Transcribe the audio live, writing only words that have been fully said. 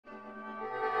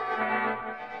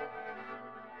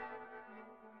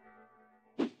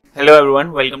Hello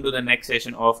everyone, welcome to the next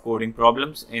session of coding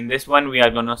problems. In this one we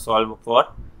are going to solve for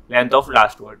length of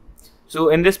last word. So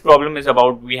in this problem is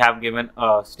about we have given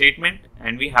a statement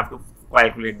and we have to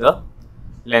calculate the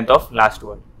length of last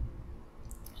word.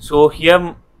 So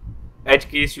here edge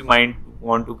case you might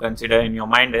want to consider in your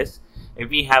mind is if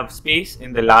we have space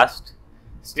in the last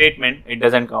statement it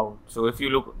doesn't count. So if you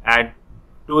look at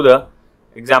to the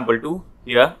example 2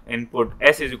 here, input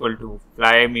s is equal to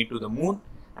fly me to the moon,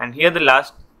 and here the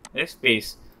last is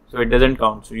space, so it doesn't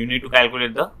count. So you need to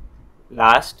calculate the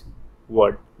last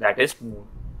word, that is moon,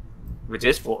 which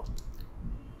is 4.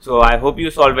 So I hope you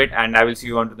solve it and I will see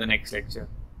you on to the next lecture.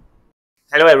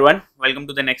 Hello everyone, welcome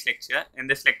to the next lecture. In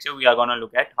this lecture we are going to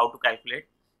look at how to calculate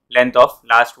length of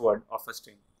last word of a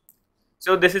string.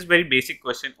 So this is very basic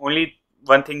question. Only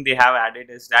one thing they have added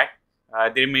is that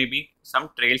there may be some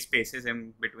trail spaces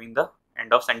in between the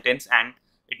end of sentence and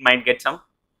it might get some,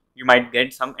 you might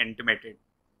get some intermitted.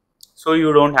 So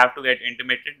you don't have to get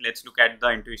intermitted. Let's look at the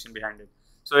intuition behind it.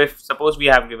 So if suppose we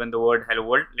have given the word hello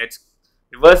world, let's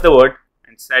reverse the word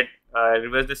and set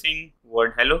reverse the string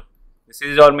word hello. This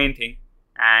is our main thing,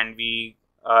 and we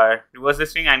reverse the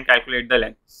string and calculate the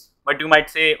length. But you might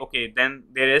say, okay, then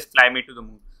there is fly me to the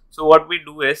moon. So what we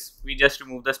do is we just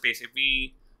remove the space. If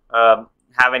we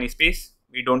have any space,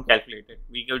 we don't calculate it.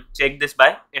 We could check this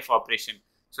by if operation.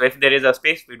 So if there is a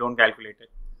space, we don't calculate it.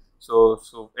 So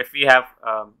if we have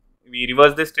we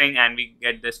reverse the string and we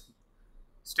get this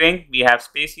string, we have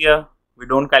space here, we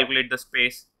don't calculate the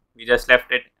space, we just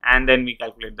left it, and then we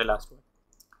calculate the last word.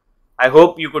 I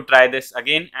hope you could try this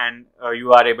again and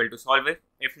you are able to solve it.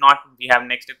 If not, we have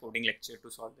next a coding lecture to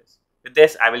solve this. With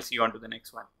this, I will see you on to the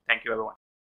next one. Thank you everyone.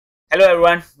 Hello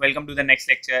everyone, welcome to the next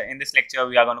lecture. In this lecture,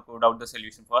 we are going to code out the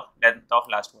solution for length of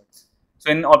last word.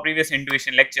 So in our previous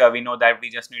intuition lecture, we know that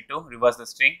we just need to reverse the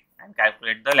string and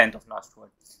calculate the length of last word.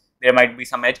 There might be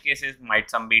some edge cases, might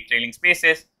some be trailing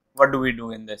spaces. What do we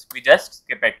do in this? We just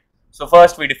skip it. So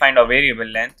first we defined a variable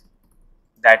length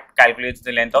that calculates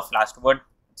the length of last word.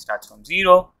 It starts from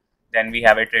 0. Then we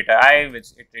have iterator I, which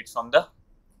iterates from the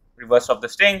reverse of the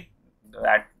string,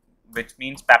 that which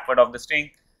means backward of the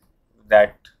string,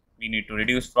 that we need to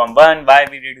reduce from 1. Why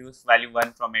we reduce value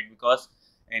 1 from it? Because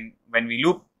when we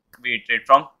loop, we iterate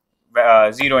from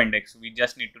 0 index. We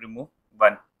just need to remove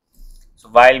 1. So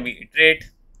while we iterate,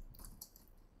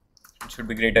 it should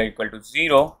be greater or equal to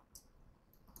 0.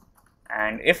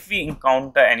 And if we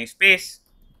encounter any space,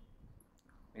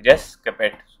 we just skip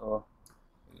it. So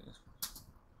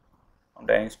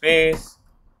encounter any space,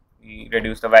 we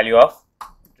reduce the value of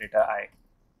iterator I.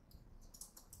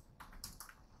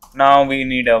 Now we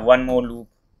need one more loop.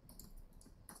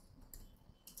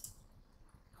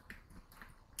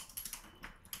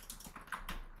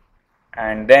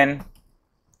 And then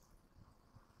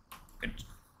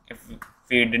if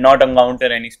we did not encounter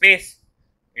any space,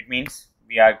 it means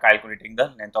we are calculating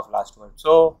the length of last word.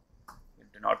 So we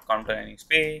do not encounter any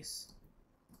space,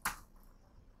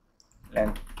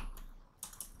 length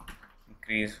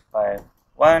increase by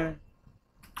 1,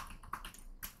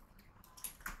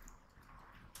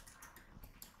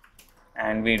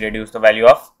 and we reduce the value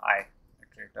of I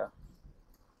iterator.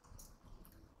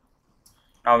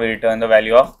 Now we return the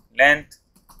value of length.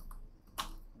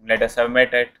 Let us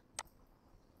submit it.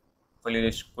 Hopefully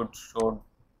this could show.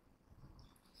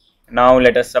 Now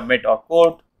let us submit our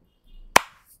code.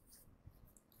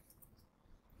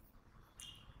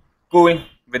 Cool.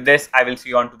 With this, I will see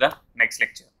you on to the next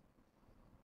lecture.